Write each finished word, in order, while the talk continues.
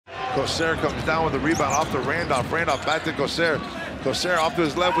Causeur comes down with the rebound off to Randolph. Randolph back to Causeur. Causeur off to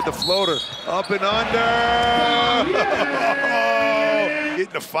his left with the floater. Up and under.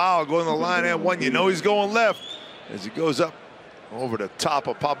 Getting the foul, going to the line and one. You know he's going left as he goes up over the top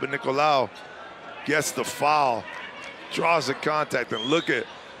of Papanicolaou. Gets the foul. Draws the contact, and look at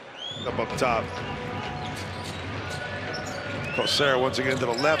up top. Causeur once again to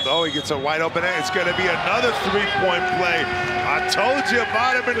the left. Oh, he gets a wide open end. It's going to be another three-point play. I told you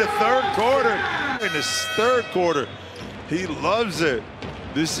about him in the third quarter. In this third quarter, he loves it.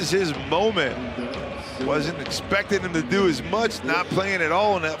 This is his moment. Wasn't expecting him to do as much, not playing at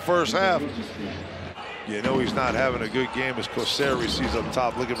all in that first half. You know he's not having a good game as Causeur receives up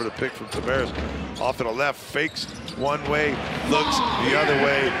top, looking for the pick from Tavares. Off to the left, fakes one way, looks the other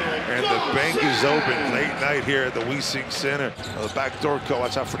way, and the bank is open late night here at the Wiesing Center. The backdoor cut,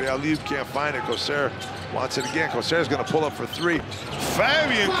 watch out for the alley-oop, can't find it. Causeur wants it again. Causeur's gonna pull up for three.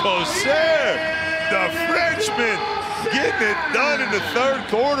 Fabien Causeur, the Frenchman, getting it done in the third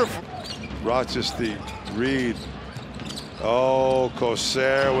quarter. Rochester, Reed. Oh,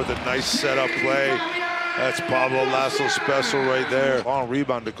 Causeur with a nice setup play. That's Pablo Lasso special right there. Long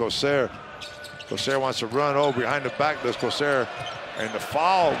rebound to Causeur. Causeur wants to run. Oh, behind the back does Causeur. And the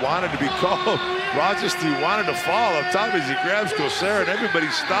foul wanted to be called. Rochester wanted to fall up top as he grabs Causeur, and everybody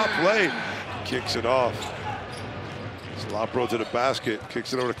stopped play. Kicks it off. Slopro to the basket.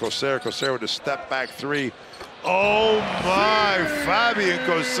 Kicks it over to Causeur. Causeur with a step back three. Oh my, Fabien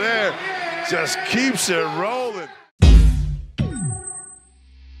Causeur just keeps it rolling.